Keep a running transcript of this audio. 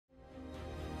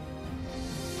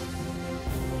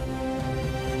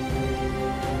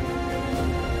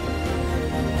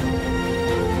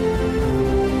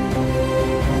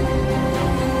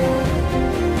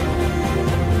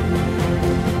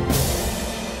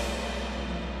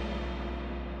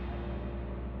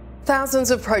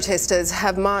Thousands of protesters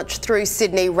have marched through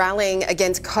Sydney rallying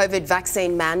against COVID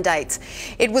vaccine mandates.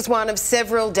 It was one of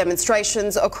several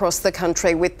demonstrations across the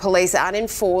country, with police out in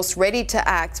force, ready to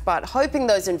act, but hoping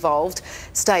those involved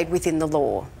stayed within the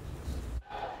law.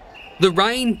 The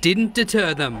rain didn't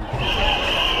deter them,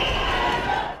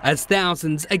 as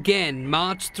thousands again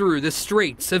marched through the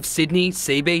streets of Sydney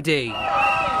CBD.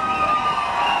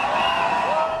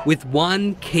 With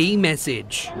one key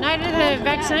message. No to the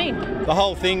vaccine. The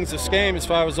whole thing's a scam as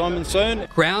far as I'm concerned.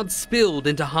 Crowds spilled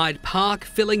into Hyde Park,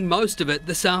 filling most of it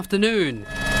this afternoon,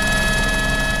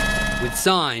 with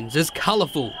signs as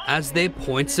colourful as their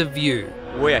points of view.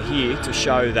 We are here to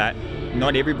show that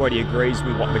not everybody agrees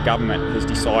with what the government has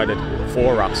decided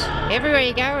for us. Everywhere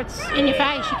you go, it's in your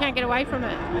face. You can't get away from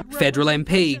it. Federal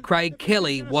MP Craig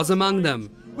Kelly was among them.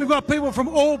 We've got people from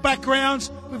all backgrounds.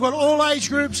 We've got all age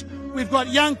groups. We've got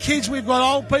young kids, we've got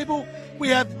old people.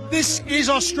 This is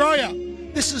Australia.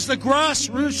 This is the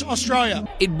grassroots Australia.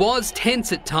 It was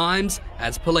tense at times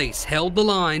as police held the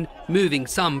line, moving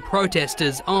some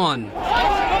protesters on.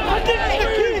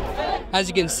 As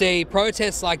you can see,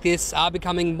 protests like this are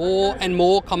becoming more and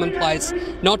more commonplace,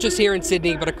 not just here in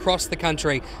Sydney, but across the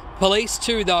country. Police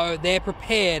too, though, they're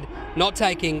prepared, not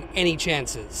taking any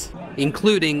chances,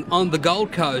 including on the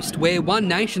Gold Coast, where One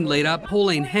Nation leader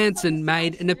Pauline Hanson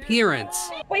made an appearance.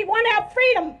 We want our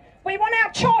freedom. We want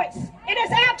our choice. It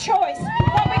is our choice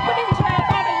what we put into our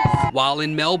bodies. While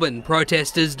in Melbourne,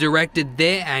 protesters directed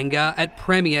their anger at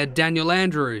Premier Daniel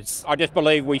Andrews. I just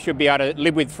believe we should be able to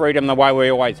live with freedom the way we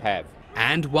always have.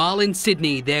 And while in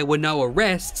Sydney there were no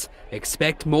arrests,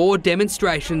 expect more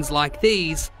demonstrations like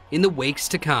these in the weeks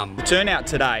to come. The turnout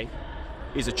today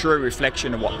is a true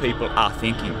reflection of what people are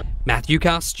thinking. Matthew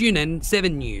Carstunen,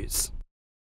 7 News.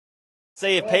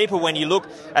 Sea of people, when you look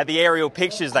at the aerial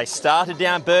pictures, they started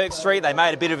down Burke Street, they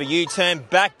made a bit of a U-turn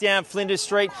back down Flinders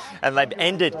Street, and they've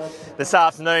ended this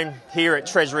afternoon here at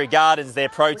Treasury Gardens. They're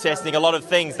protesting a lot of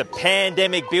things. The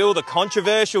pandemic bill, the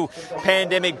controversial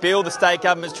pandemic bill the state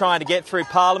government's trying to get through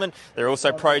Parliament. They're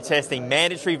also protesting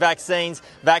mandatory vaccines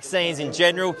in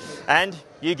general, and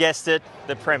you guessed it,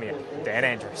 the Premier, Dan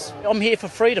Andrews. I'm here for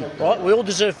freedom, right? We all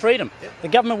deserve freedom. The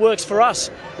government works for us.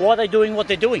 Why are they doing what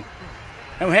they're doing?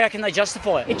 And how can they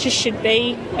justify it? It just should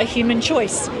be a human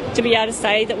choice to be able to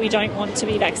say that we don't want to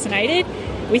be vaccinated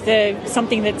with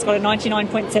something that's got a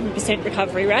 99.7%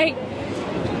 recovery rate.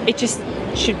 It just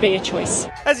should be a choice.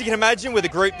 As you can imagine, with a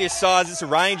group this size, it's a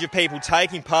range of people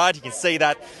taking part. You can see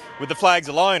that with the flags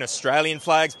alone: Australian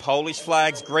flags, Polish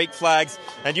flags, Greek flags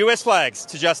and US flags,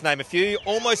 to just name a few,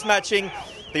 almost matching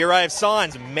the array of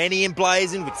signs, many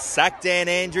emblazoned with Sack Dan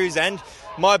Andrews and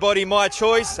My Body, My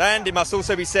Choice, and it must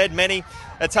also be said, many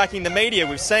attacking the media.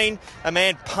 We've seen a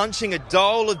man punching a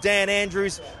doll of Dan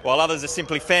Andrews, while others are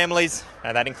simply families,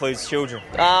 and that includes children.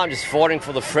 I'm just fighting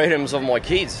for the freedoms of my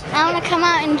kids. I want to come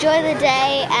out and enjoy the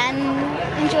day and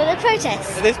enjoy the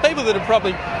protests. There's people that are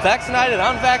probably vaccinated,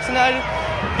 unvaccinated,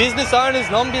 business owners,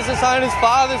 non-business owners,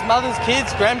 fathers, mothers,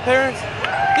 kids, grandparents.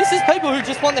 This is people who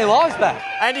just want their lives back.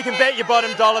 And you can bet your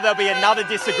bottom dollar there'll be another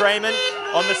disagreement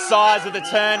on the size of the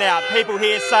turnout. People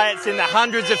here say it's in the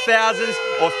hundreds of thousands.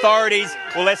 Authorities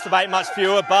will estimate much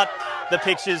fewer, but the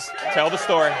pictures tell the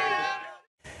story.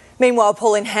 Meanwhile,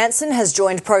 Pauline Hanson has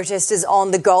joined protesters on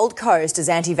the Gold Coast as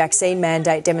anti-vaccine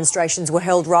mandate demonstrations were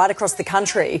held right across the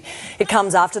country. It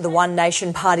comes after the One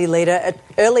Nation party leader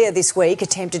earlier this week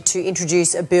attempted to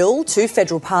introduce a bill to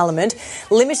federal parliament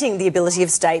limiting the ability of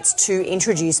states to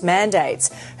introduce mandates.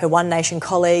 Her One Nation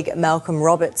colleague Malcolm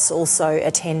Roberts also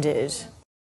attended.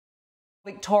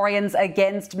 Victorians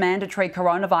against mandatory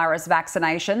coronavirus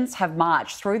vaccinations have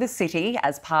marched through the city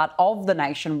as part of the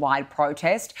nationwide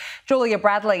protest. Julia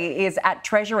Bradley is at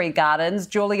Treasury Gardens.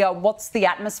 Julia, what's the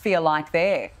atmosphere like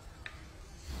there?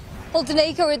 Well,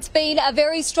 Danica, it's been a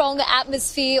very strong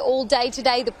atmosphere all day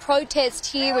today. The protest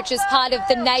here, which is part of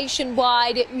the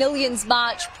nationwide Millions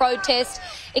March protest,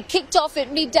 it kicked off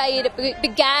at midday. It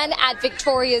began at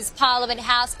Victoria's Parliament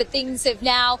House, but things have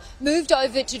now moved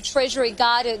over to Treasury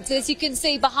Gardens. As you can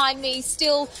see behind me,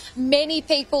 still many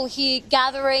people here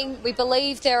gathering. We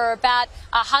believe there are about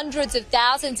hundreds of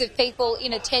thousands of people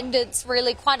in attendance.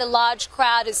 Really quite a large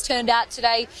crowd has turned out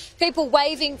today. People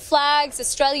waving flags,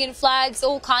 Australian flags,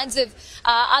 all kinds of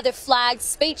other flags,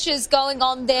 speeches going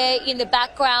on there in the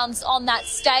backgrounds on that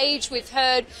stage. We've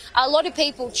heard a lot of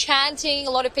people chanting,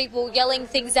 a lot of people yelling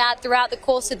things out throughout the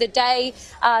course of the day.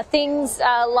 Things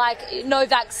like no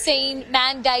vaccine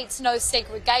mandates, no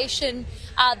segregation,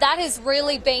 That has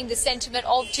really been the sentiment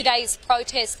of today's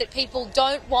protest, that people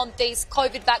don't want these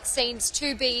COVID vaccines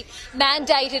to be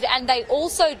mandated, and they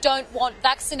also don't want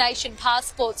vaccination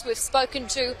passports. We've spoken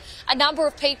to a number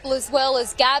of people, as well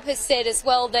as Gab has said as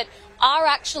well, that are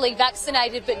actually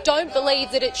vaccinated but don't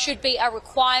believe that it should be a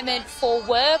requirement for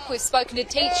work. We've spoken to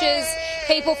teachers,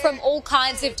 people from all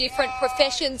kinds of different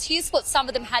professions. Here's what some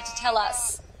of them had to tell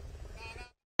us.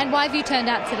 And why have you turned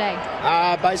out today?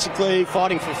 Basically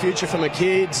fighting for future for my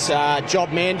kids,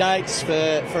 job mandates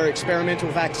for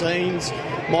experimental vaccines,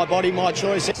 my body, my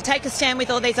choice. To take a stand with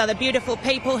all these other beautiful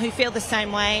people who feel the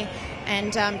same way,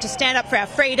 and to stand up for our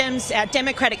freedoms, our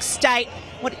democratic state.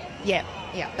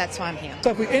 Yeah, that's why I'm here. So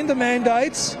if we end the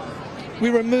mandates, we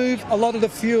remove a lot of the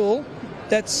fuel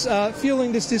that's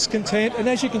fueling this discontent. And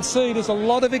as you can see, there's a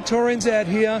lot of Victorians out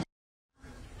here.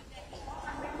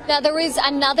 Now, there is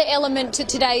another element to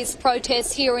today's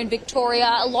protest here in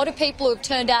Victoria. A lot of people who have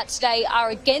turned out today are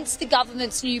against the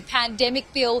government's new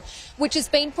pandemic bill, which has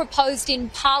been proposed in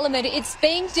Parliament. It's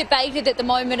being debated at the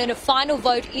moment, and a final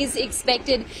vote is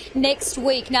expected next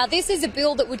week. Now, this is a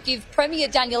bill that would give Premier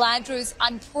Daniel Andrews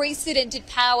unprecedented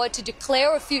power to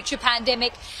declare a future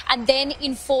pandemic and then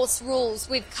enforce rules.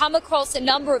 We've come across a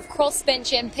number of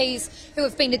crossbench MPs who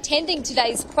have been attending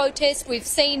today's protest. We've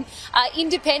seen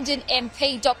independent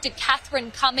MP Dr.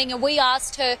 Catherine Cumming, and we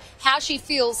asked her how she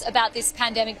feels about this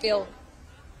pandemic bill.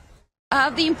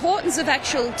 The importance of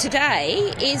actual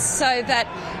today is so that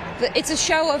it's a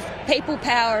show of people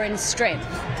power and strength.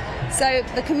 So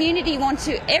the community want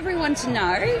everyone to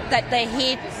know that they're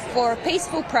here for a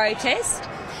peaceful protest.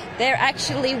 They're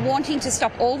actually wanting to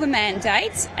stop all the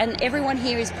mandates, and everyone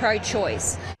here is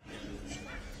pro-choice.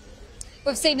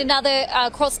 We've seen another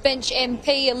crossbench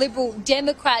MP, a Liberal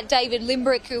Democrat, David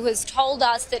Limbrick, who has told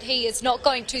us that he is not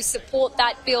going to support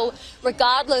that bill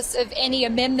regardless of any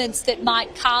amendments that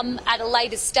might come at a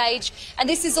later stage. And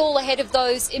this is all ahead of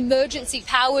those emergency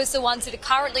powers, the ones that are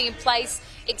currently in place,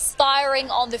 expiring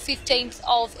on the 15th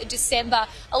of December.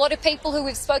 A lot of people who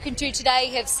we've spoken to today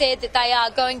have said that they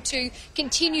are going to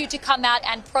continue to come out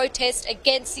and protest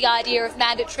against the idea of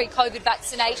mandatory COVID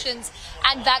vaccinations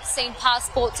and vaccine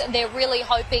passports, and they're really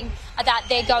hoping that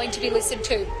they're going to be listened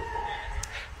to.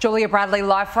 Julia Bradley,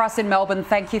 live for us in Melbourne.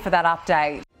 Thank you for that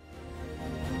update.